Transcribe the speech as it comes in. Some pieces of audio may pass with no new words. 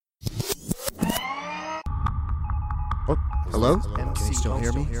Oh, hello? MC Can you still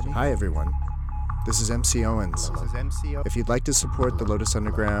hear me? Hi, everyone. This is MC Owens. If you'd like to support the Lotus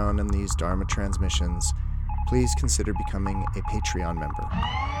Underground and these Dharma transmissions, please consider becoming a Patreon member.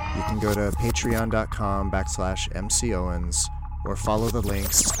 You can go to patreon.com/MC Owens or follow the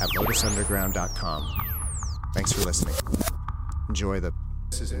links at lotusunderground.com. Thanks for listening. Enjoy the...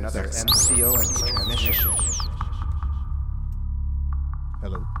 This is another MC Owens transmission.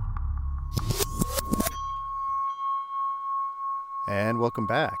 Hello. And welcome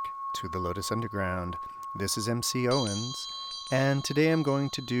back to the Lotus Underground. This is MC Owens, and today I'm going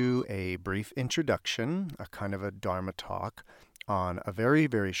to do a brief introduction, a kind of a Dharma talk, on a very,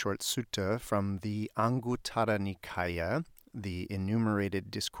 very short sutta from the Anguttara Nikaya, the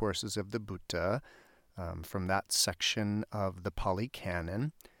enumerated discourses of the Buddha, from that section of the Pali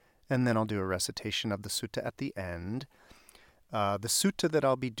Canon, and then I'll do a recitation of the sutta at the end. The sutta that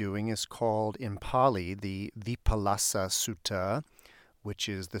I'll be doing is called in Pali the Vipallasa Sutta, which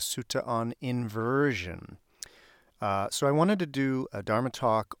is the sutta on inversion. So I wanted to do a Dharma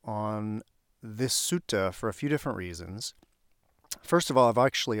talk on this sutta for a few different reasons. First of all, I've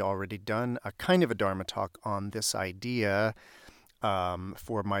actually already done a kind of a Dharma talk on this idea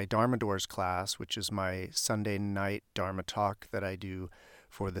for my Dharma Doors class, which is my Sunday night Dharma talk that I do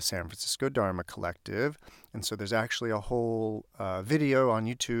for the San Francisco Dharma Collective. And so there's actually a whole video on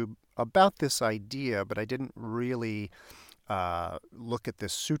YouTube about this idea, but I didn't really look at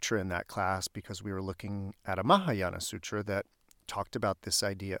this sutra in that class because we were looking at a Mahayana sutra that talked about this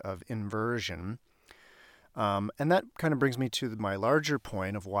idea of inversion. And that kind of brings me to my larger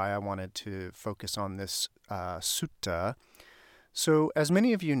point of why I wanted to focus on this sutta. So as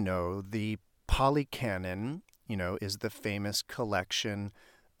many of you know, the Pali Canon, is the famous collection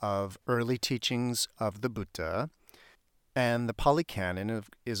of early teachings of the Buddha. And the Pali Canon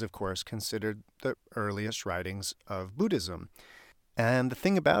is, of course, considered the earliest writings of Buddhism. And the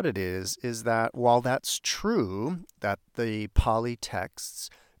thing about it is that while that's true, that the Pali texts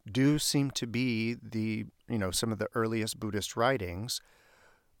do seem to be some of the earliest Buddhist writings,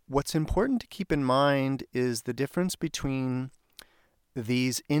 what's important to keep in mind is the difference between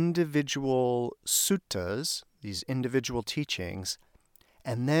these individual suttas, these individual teachings,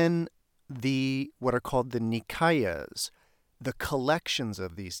 and then what are called the Nikayas, the collections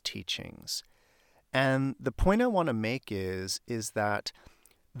of these teachings. And the point I want to make is that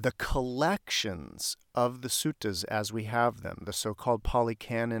the collections of the suttas as we have them, the so-called Pali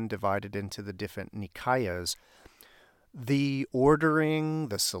Canon divided into the different Nikayas, the ordering,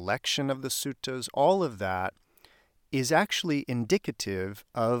 the selection of the suttas, all of that is actually indicative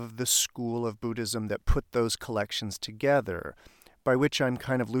of the school of Buddhism that put those collections together, by which I'm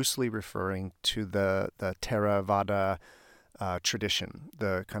kind of loosely referring to the Theravada tradition,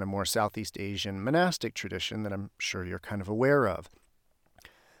 the kind of more Southeast Asian monastic tradition that I'm sure you're kind of aware of.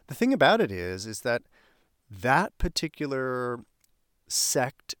 The thing about it is that particular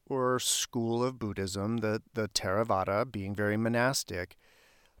sect or school of Buddhism, the Theravada, being very monastic,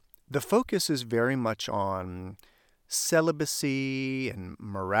 the focus is very much on celibacy and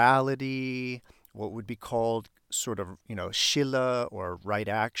morality, what would be called sort of, shila or right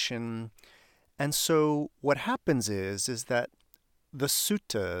action. And so what happens is that the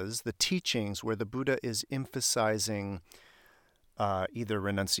suttas, the teachings where the Buddha is emphasizing either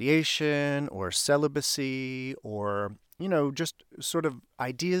renunciation or celibacy or, just sort of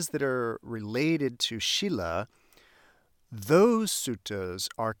ideas that are related to shila, those suttas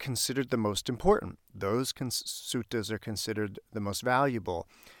are considered the most important. Those suttas are considered the most valuable.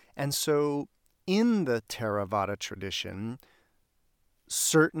 And so in the Theravada tradition,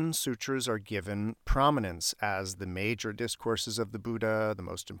 certain sutras are given prominence as the major discourses of the Buddha, the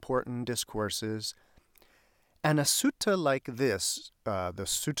most important discourses. And a sutta like this, the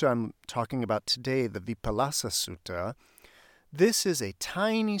sutta I'm talking about today, the Vipallasa Sutta, this is a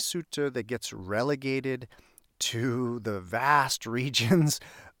tiny sutta that gets relegated to the vast regions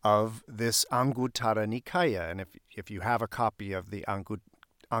of this Anguttara Nikaya. And if you have a copy of the Anguttara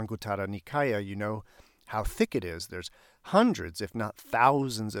Nikaya, you know how thick it is. There's hundreds, if not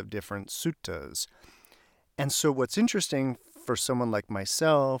thousands, of different suttas. And so what's interesting for someone like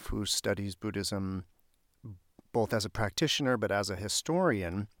myself who studies Buddhism both as a practitioner but as a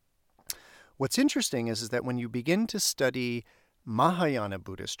historian, what's interesting is that when you begin to study Mahayana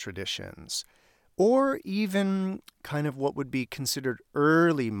Buddhist traditions, or even kind of what would be considered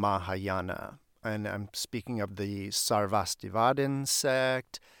early Mahayana, and I'm speaking of the Sarvastivadin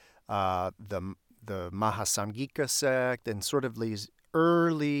sect, the Mahasamgika sect, and sort of these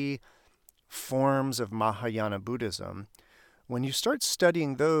early forms of Mahayana Buddhism, when you start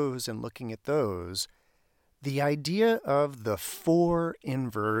studying those and looking at those, the idea of the four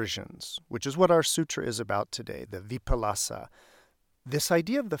inversions, which is what our sutra is about today, the Vipallasa. This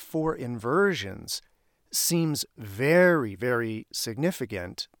idea of the four inversions seems very, very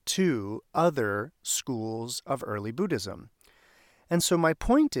significant to other schools of early Buddhism. And so my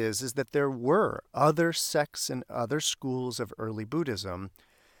point is that there were other sects and other schools of early Buddhism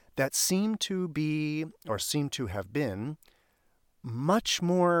that seem to be, or seem to have been, much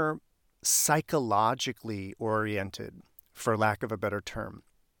more psychologically oriented, for lack of a better term.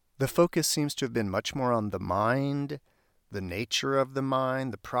 The focus seems to have been much more on the mind, the nature of the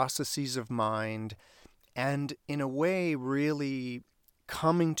mind, the processes of mind, and in a way really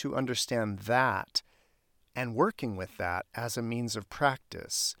coming to understand that and working with that as a means of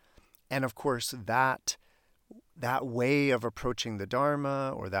practice. And of course, that way of approaching the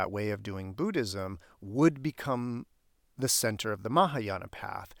Dharma or that way of doing Buddhism would become the center of the Mahayana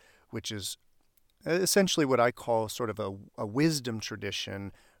path, which is essentially what I call sort of a wisdom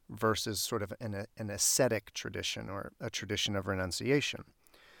tradition versus sort of an ascetic tradition or a tradition of renunciation.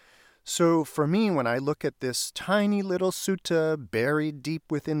 So for me, when I look at this tiny little sutta buried deep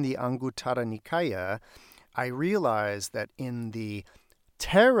within the Anguttara Nikaya, I realize that in the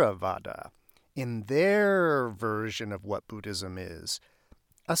Theravada, in their version of what Buddhism is,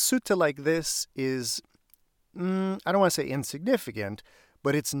 a sutta like this is, I don't want to say insignificant,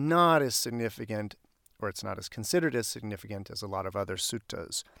 but it's not as significant, or it's not as considered as significant as a lot of other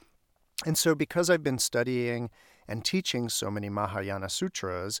suttas. And so because I've been studying and teaching so many Mahayana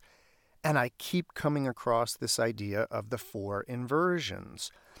sutras, and I keep coming across this idea of the four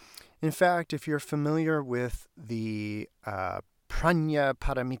inversions. In fact, if you're familiar with the Prajna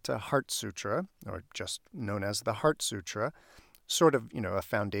Paramita Heart Sutra, or just known as the Heart Sutra, sort of, a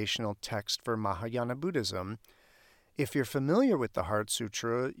foundational text for Mahayana Buddhism, if you're familiar with the Heart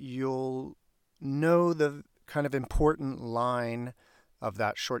Sutra, you'll know the kind of important line of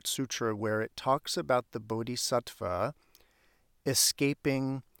that short sutra where it talks about the bodhisattva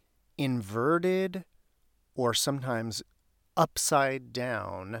escaping inverted or sometimes upside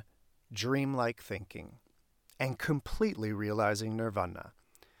down dreamlike thinking and completely realizing nirvana.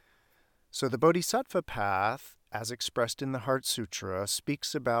 So the bodhisattva path, as expressed in the Heart Sutra,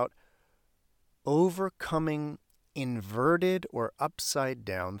 speaks about overcoming inverted or upside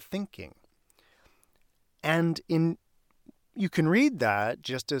down thinking. And you can read that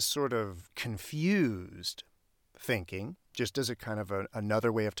just as sort of confused thinking, just as a kind of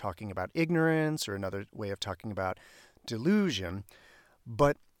another way of talking about ignorance or another way of talking about delusion.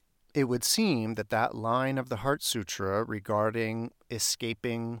 But it would seem that line of the Heart Sutra regarding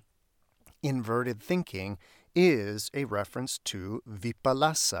escaping inverted thinking is a reference to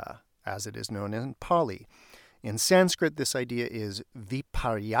Vipallasa, as it is known in Pali. In Sanskrit, this idea is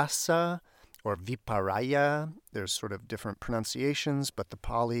Viparyasa or Viparaya. There's sort of different pronunciations, but the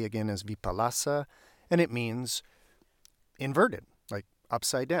Pali, again, is Vipallasa, and it means inverted, like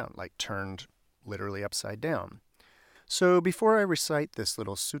upside down, like turned literally upside down. So before I recite this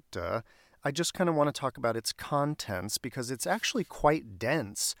little sutta, I just kind of want to talk about its contents because it's actually quite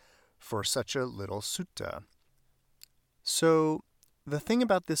dense for such a little sutta. So the thing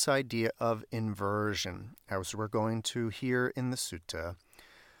about this idea of inversion, as we're going to hear in the sutta,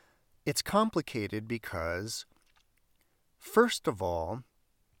 it's complicated because, first of all,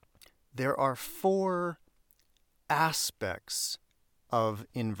 there are four aspects of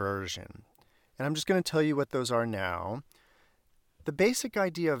inversion. And I'm just going to tell you what those are now. The basic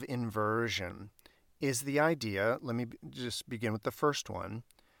idea of inversion is the idea, let me just begin with the first one.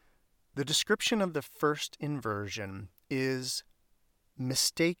 The description of the first inversion is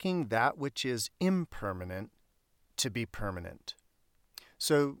mistaking that which is impermanent to be permanent.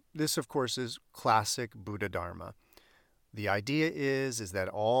 So this, of course, is classic Buddha Dharma. The idea is that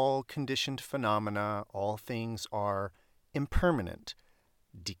all conditioned phenomena, all things are impermanent,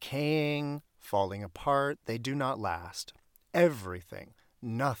 decaying, falling apart. They do not last. Everything,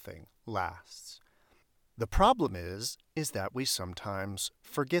 nothing lasts. The problem is that we sometimes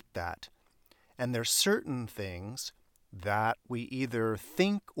forget that. And there's certain things that we either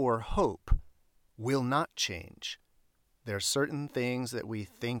think or hope will not change. There's certain things that we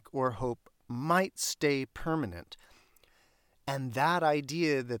think or hope might stay permanent. And that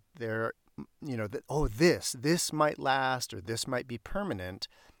idea that this might last or this might be permanent,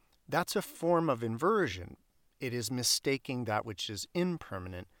 that's a form of inversion. It is mistaking that which is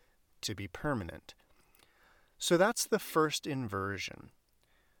impermanent to be permanent. So that's the first inversion.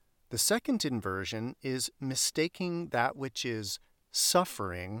 The second inversion is mistaking that which is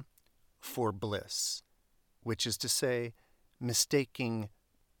suffering for bliss, which is to say, mistaking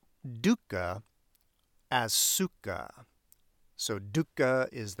dukkha as sukha. So dukkha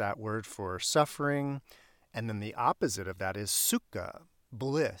is that word for suffering, and then the opposite of that is sukha,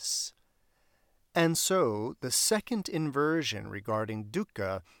 bliss. And so the second inversion regarding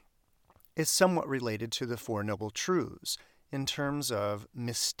dukkha is somewhat related to the Four Noble Truths in terms of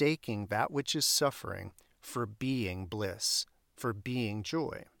mistaking that which is suffering for being bliss, for being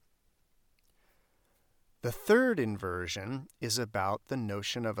joy. The third inversion is about the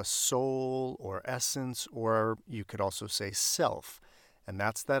notion of a soul or essence, or you could also say self. And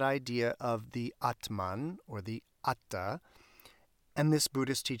that's that idea of the Atman or the Atta, and this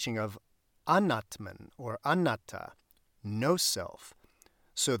Buddhist teaching of Anatman or Anatta, no self.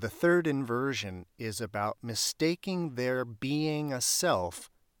 So the third inversion is about mistaking there being a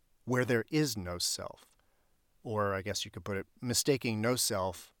self where there is no self. Or I guess you could put it, mistaking no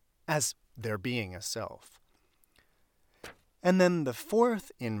self as there being a self. And then the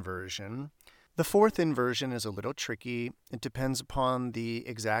fourth inversion is a little tricky. It depends upon the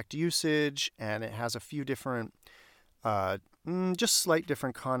exact usage, and it has a few different, just slight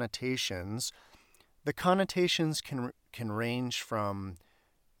different connotations. The connotations can range from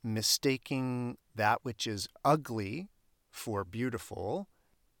mistaking that which is ugly for beautiful,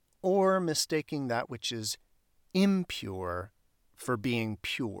 or mistaking that which is impure for being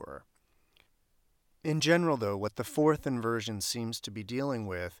pure. In general, though, what the fourth inversion seems to be dealing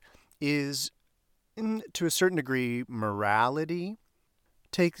with is, to a certain degree, morality.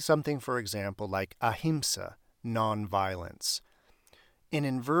 Take something, for example, like ahimsa, non-violence. An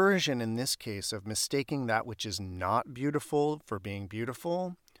inversion in this case of mistaking that which is not beautiful for being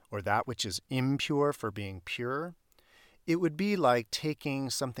beautiful, or that which is impure for being pure, it would be like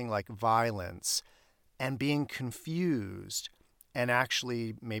taking something like violence and being confused and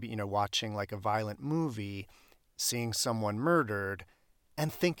actually maybe, watching like a violent movie, seeing someone murdered,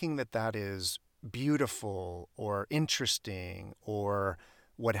 and thinking that that is beautiful or interesting or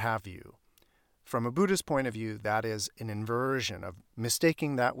what have you. From a Buddhist point of view, that is an inversion of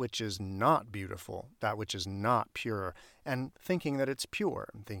mistaking that which is not beautiful, that which is not pure, and thinking that it's pure,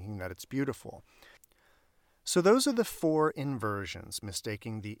 and thinking that it's beautiful. So those are the four inversions: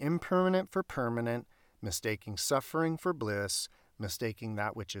 mistaking the impermanent for permanent, mistaking suffering for bliss, mistaking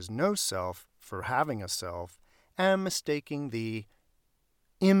that which is no self for having a self, and mistaking the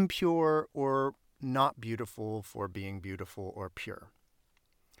impure or not beautiful for being beautiful or pure.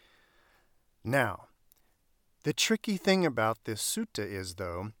 Now, the tricky thing about this sutta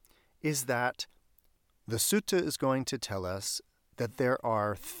is that the sutta is going to tell us that there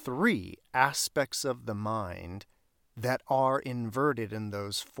are three aspects of the mind that are inverted in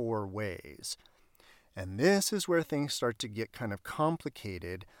those four ways. And this is where things start to get kind of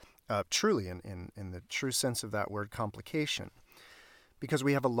complicated, truly in the true sense of that word, complication, because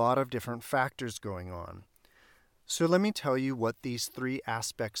we have a lot of different factors going on. So let me tell you what these three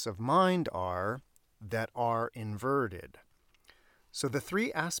aspects of mind are that are inverted. So the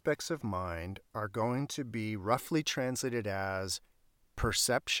three aspects of mind are going to be roughly translated as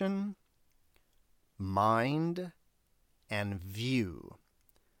perception, mind, and view.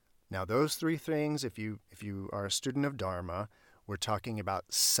 Now those three things, if you are a student of Dharma, we're talking about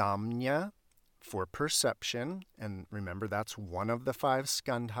samnya for perception, and remember that's one of the five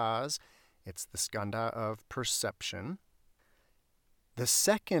skandhas. It's the skandha of perception. The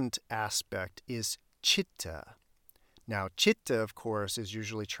second aspect is citta. Now, citta, of course, is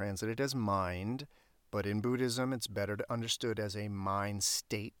usually translated as mind, but in Buddhism it's better understood as a mind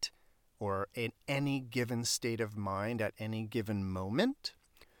state, or in any given state of mind at any given moment.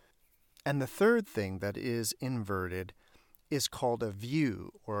 And the third thing that is inverted is called a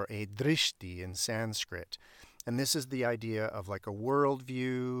view, or a drishti in Sanskrit. And this is the idea of like a world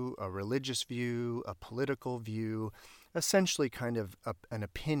view, a religious view, a political view, essentially kind of an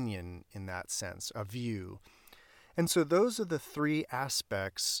opinion in that sense, a view. And so those are the three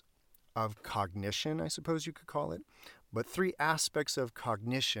aspects of cognition, I suppose you could call it, but three aspects of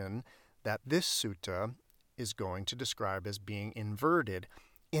cognition that this sutta is going to describe as being inverted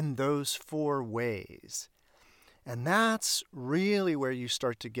in those four ways. And that's really where you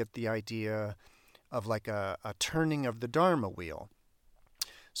start to get the idea of like a turning of the Dharma wheel.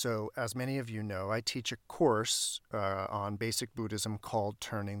 So as many of you know, I teach a course on basic Buddhism called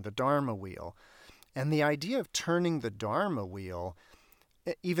Turning the Dharma Wheel. And the idea of turning the Dharma wheel,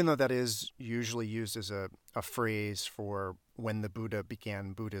 even though that is usually used as a phrase for when the Buddha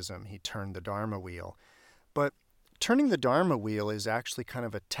began Buddhism, he turned the Dharma wheel. But turning the Dharma wheel is actually kind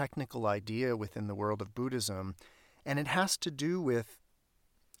of a technical idea within the world of Buddhism, and it has to do with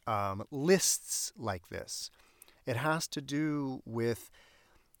lists like this. It has to do with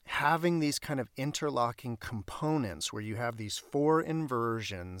having these kind of interlocking components where you have these four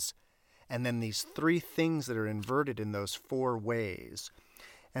inversions and then these three things that are inverted in those four ways.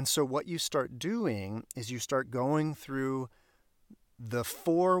 And so what you start doing is you start going through the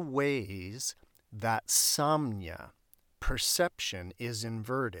four ways that samnya, perception, is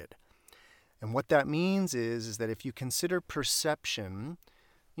inverted. And what that means is that if you consider perception,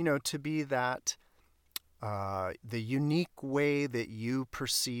 to be that the unique way that you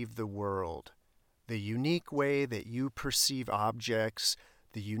perceive the world, the unique way that you perceive objects,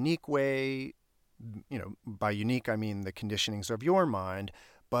 the unique way, by unique I mean the conditionings of your mind,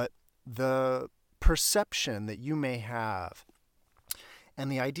 but the perception that you may have.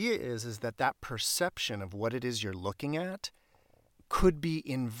 And the idea is that perception of what it is you're looking at could be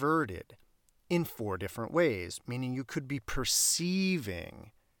inverted in four different ways, meaning you could be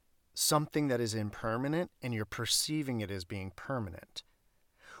perceiving something that is impermanent and you're perceiving it as being permanent.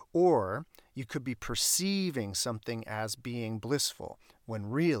 Or you could be perceiving something as being blissful when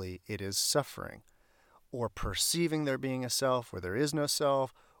really it is suffering. Or perceiving there being a self where there is no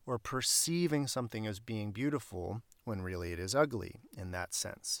self, or perceiving something as being beautiful when really it is ugly in that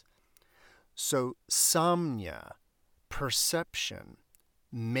sense. So samnya, perception,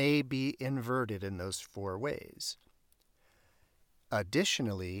 may be inverted in those four ways.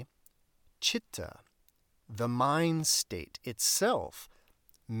 Additionally, chitta, the mind state itself,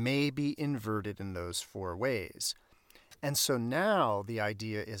 may be inverted in those four ways. And so now the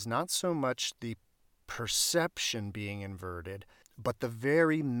idea is not so much the perception being inverted, but the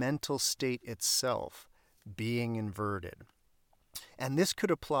very mental state itself being inverted. And this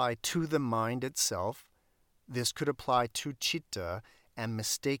could apply to the mind itself. This could apply to chitta and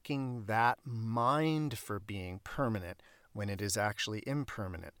mistaking that mind for being permanent when it is actually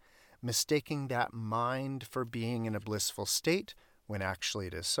impermanent. Mistaking that mind for being in a blissful state when actually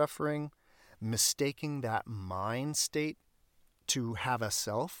it is suffering. Mistaking that mind state to have a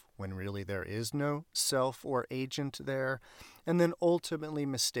self when really there is no self or agent there. And then ultimately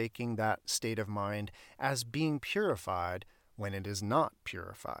mistaking that state of mind as being purified when it is not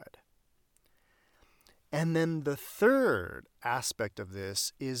purified. And then the third aspect of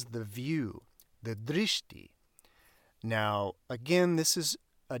this is the view, the drishti. Now, again, this is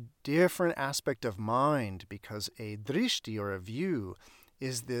a different aspect of mind because a drishti or a view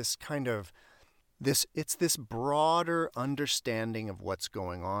is this kind of it's this broader understanding of what's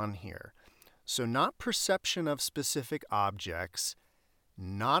going on here. So not perception of specific objects,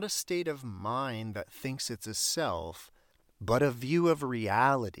 not a state of mind that thinks it's a self, but a view of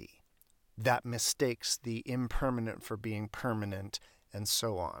reality that mistakes the impermanent for being permanent, and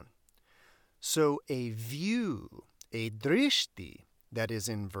so on. So a view, a drishti that is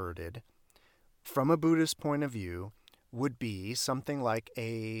inverted, from a Buddhist point of view, would be something like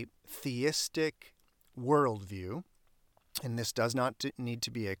a theistic worldview. And this does not need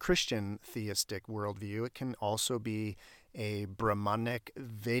to be a Christian theistic worldview. It can also be a Brahmanic,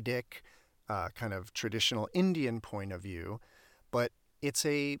 Vedic, kind of traditional Indian point of view. But it's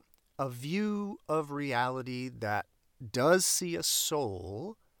a view of reality that does see a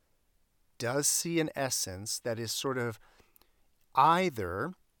soul, does see an essence that is sort of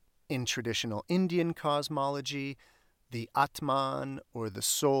either, in traditional Indian cosmology, the Atman or the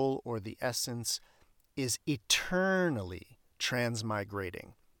soul or the essence is eternally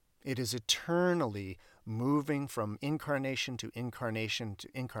transmigrating. It is eternally moving from incarnation to incarnation to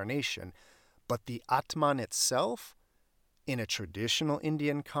incarnation. But the Atman itself, in a traditional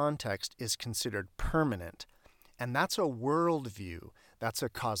Indian context, is considered permanent. And that's a worldview. That's a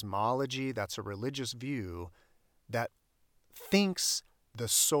cosmology. That's a religious view that thinks the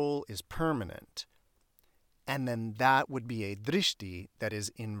soul is permanent. And then that would be a drishti that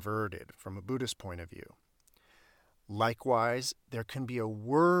is inverted from a Buddhist point of view. Likewise, there can be a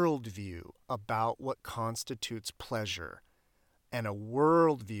worldview about what constitutes pleasure and a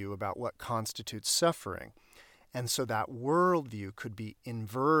worldview about what constitutes suffering. And so that worldview could be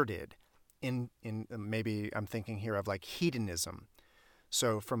inverted in maybe I'm thinking here of like hedonism.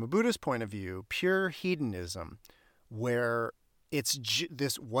 So from a Buddhist point of view, pure hedonism, where it's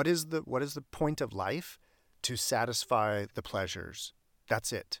this, what is the point of life? To satisfy the pleasures.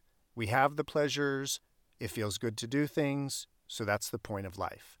 That's it. We have the pleasures. It feels good to do things. So that's the point of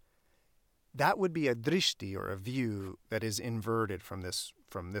life. That would be a drishti or a view that is inverted from this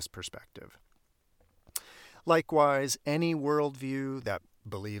perspective. Likewise, any worldview that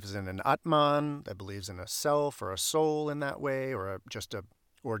believes in an Atman, that believes in a self or a soul in that way, or just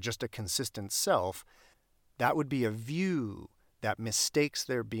a consistent self, that would be a view that mistakes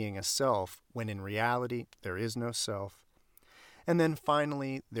there being a self when in reality there is no self. And then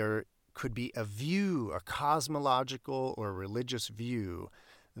finally, there could be a view, a cosmological or religious view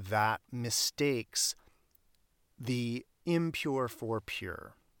that mistakes the impure for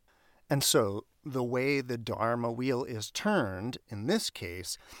pure. And so the way the Dharma wheel is turned in this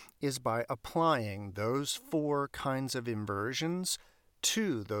case is by applying those 4 kinds of inversions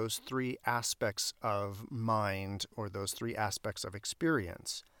to those 3 aspects of mind or those 3 aspects of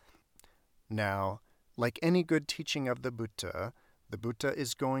experience. Now, like any good teaching of the Buddha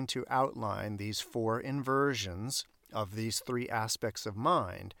is going to outline these 4 inversions of these 3 aspects of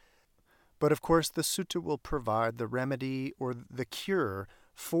mind. But of course, the sutta will provide the remedy or the cure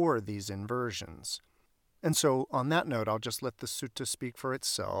for these inversions. And so on that note, I'll just let the sutta speak for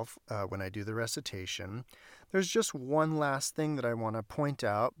itself when I do the recitation. There's just one last thing that I want to point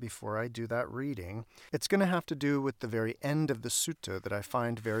out before I do that reading. It's going to have to do with the very end of the sutta that I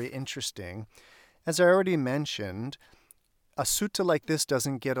find very interesting. As I already mentioned, a sutta like this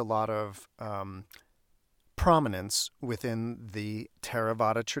doesn't get a lot of prominence within the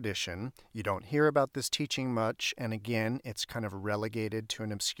Theravada tradition. You don't hear about this teaching much, and again, it's kind of relegated to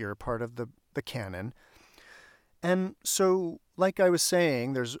an obscure part of the canon. And so, like I was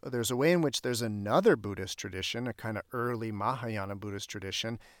saying, there's a way in which there's another Buddhist tradition, a kind of early Mahayana Buddhist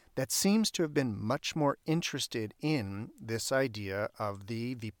tradition, that seems to have been much more interested in this idea of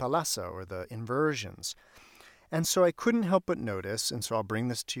the vipallasa, or the inversions. And so I couldn't help but notice, and so I'll bring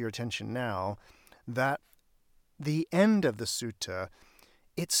this to your attention now, that the end of the sutta,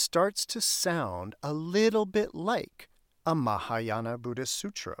 it starts to sound a little bit like a Mahayana Buddhist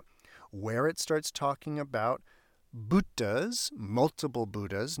sutra, where it starts talking about Buddhas, multiple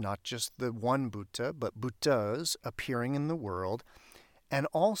Buddhas, not just the one Buddha, but Buddhas appearing in the world, and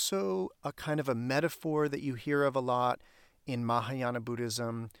also a kind of a metaphor that you hear of a lot in Mahayana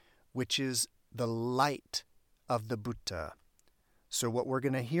Buddhism, which is the light of the Buddha. So what we're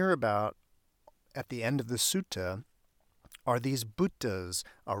going to hear about at the end of the sutta are these Buddhas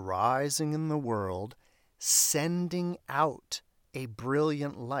arising in the world, sending out a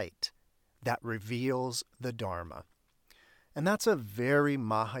brilliant light that reveals the Dharma. And that's a very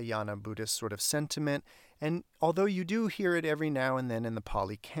Mahayana Buddhist sort of sentiment, and although you do hear it every now and then in the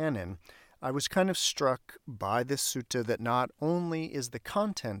Pali Canon, I was kind of struck by this sutta that not only is the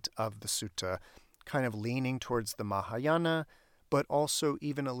content of the sutta kind of leaning towards the Mahayana, but also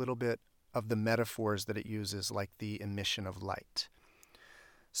even a little bit of the metaphors that it uses, like the emission of light.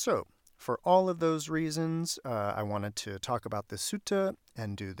 So, for all of those reasons, I wanted to talk about this sutta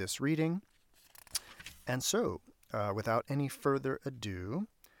and do this reading. And so, without any further ado,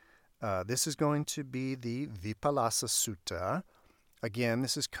 this is going to be the Vipallasa Sutta. Again,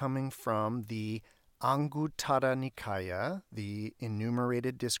 this is coming from the Anguttara Nikaya, the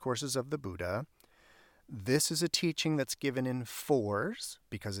Enumerated Discourses of the Buddha. This is a teaching that's given in 4s,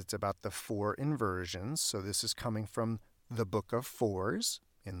 because it's about the 4 inversions. So this is coming from the Book of 4s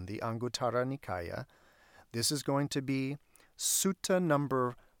in the Anguttara Nikaya. This is going to be Sutta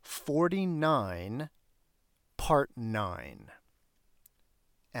number 49, Part 9.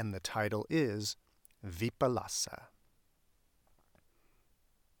 And the title is Vipallasa.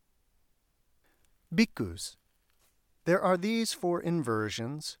 Bhikkhus, there are these 4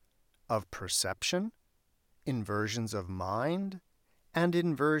 inversions of perception, inversions of mind, and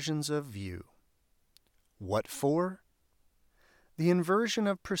inversions of view. What for? The inversion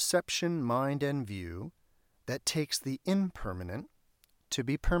of perception, mind, and view that takes the impermanent to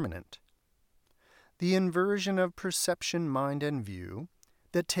be permanent. The inversion of perception, mind, and view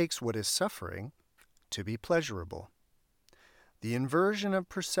that takes what is suffering to be pleasurable. The inversion of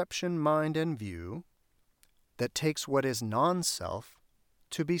perception, mind, and view that takes what is non-self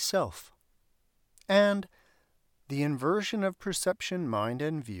to be self. And the inversion of perception, mind,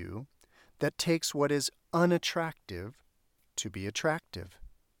 and view that takes what is unattractive to be attractive.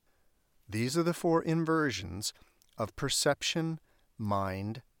 These are the 4 inversions of perception,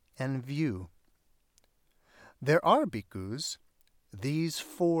 mind, and view. There are, bhikkhus, these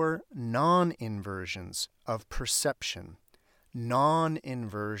 4 non-inversions of perception,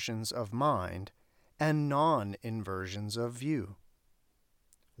 non-inversions of mind, and non-inversions of view.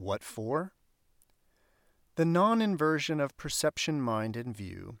 What for? The non-inversion of perception, mind, and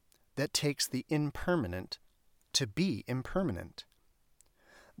view that takes the impermanent to be impermanent.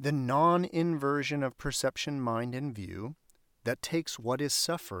 The non-inversion of perception, mind, and view that takes what is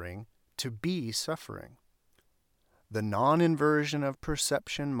suffering to be suffering. The non-inversion of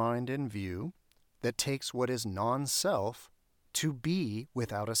perception, mind, and view that takes what is non-self to be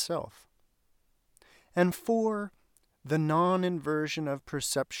without a self. And 4, the non-inversion of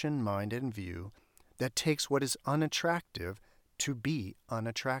perception, mind, and view that takes what is unattractive to be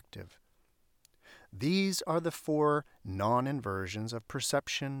unattractive. These are the 4 non-inversions of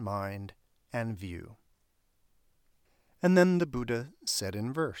perception, mind, and view. And then the Buddha said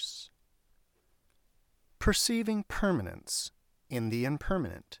in verse, perceiving permanence in the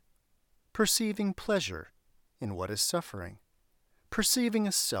impermanent, perceiving pleasure in what is suffering, perceiving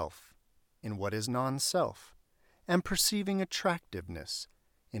a self in what is non-self, and perceiving attractiveness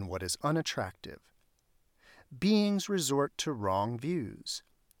in what is unattractive. Beings resort to wrong views,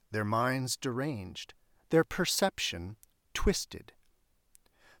 their minds deranged, their perception twisted.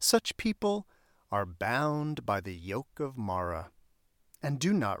 Such people are bound by the yoke of Mara and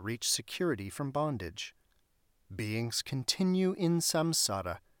do not reach security from bondage. Beings continue in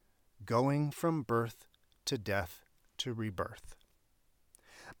samsara, going from birth to death to rebirth.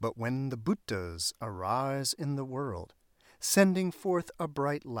 But when the Buddhas arise in the world, sending forth a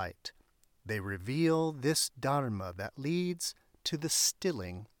bright light, they reveal this Dharma that leads to the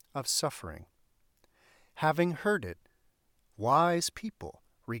stilling of suffering. Having heard it, wise people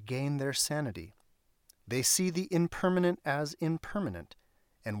regain their sanity. They see the impermanent as impermanent,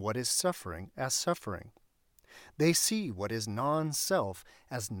 and what is suffering as suffering. They see what is non-self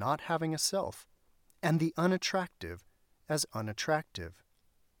as not having a self, and the unattractive as unattractive.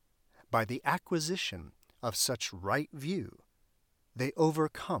 By the acquisition of such right view, they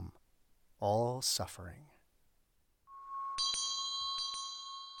overcome all suffering.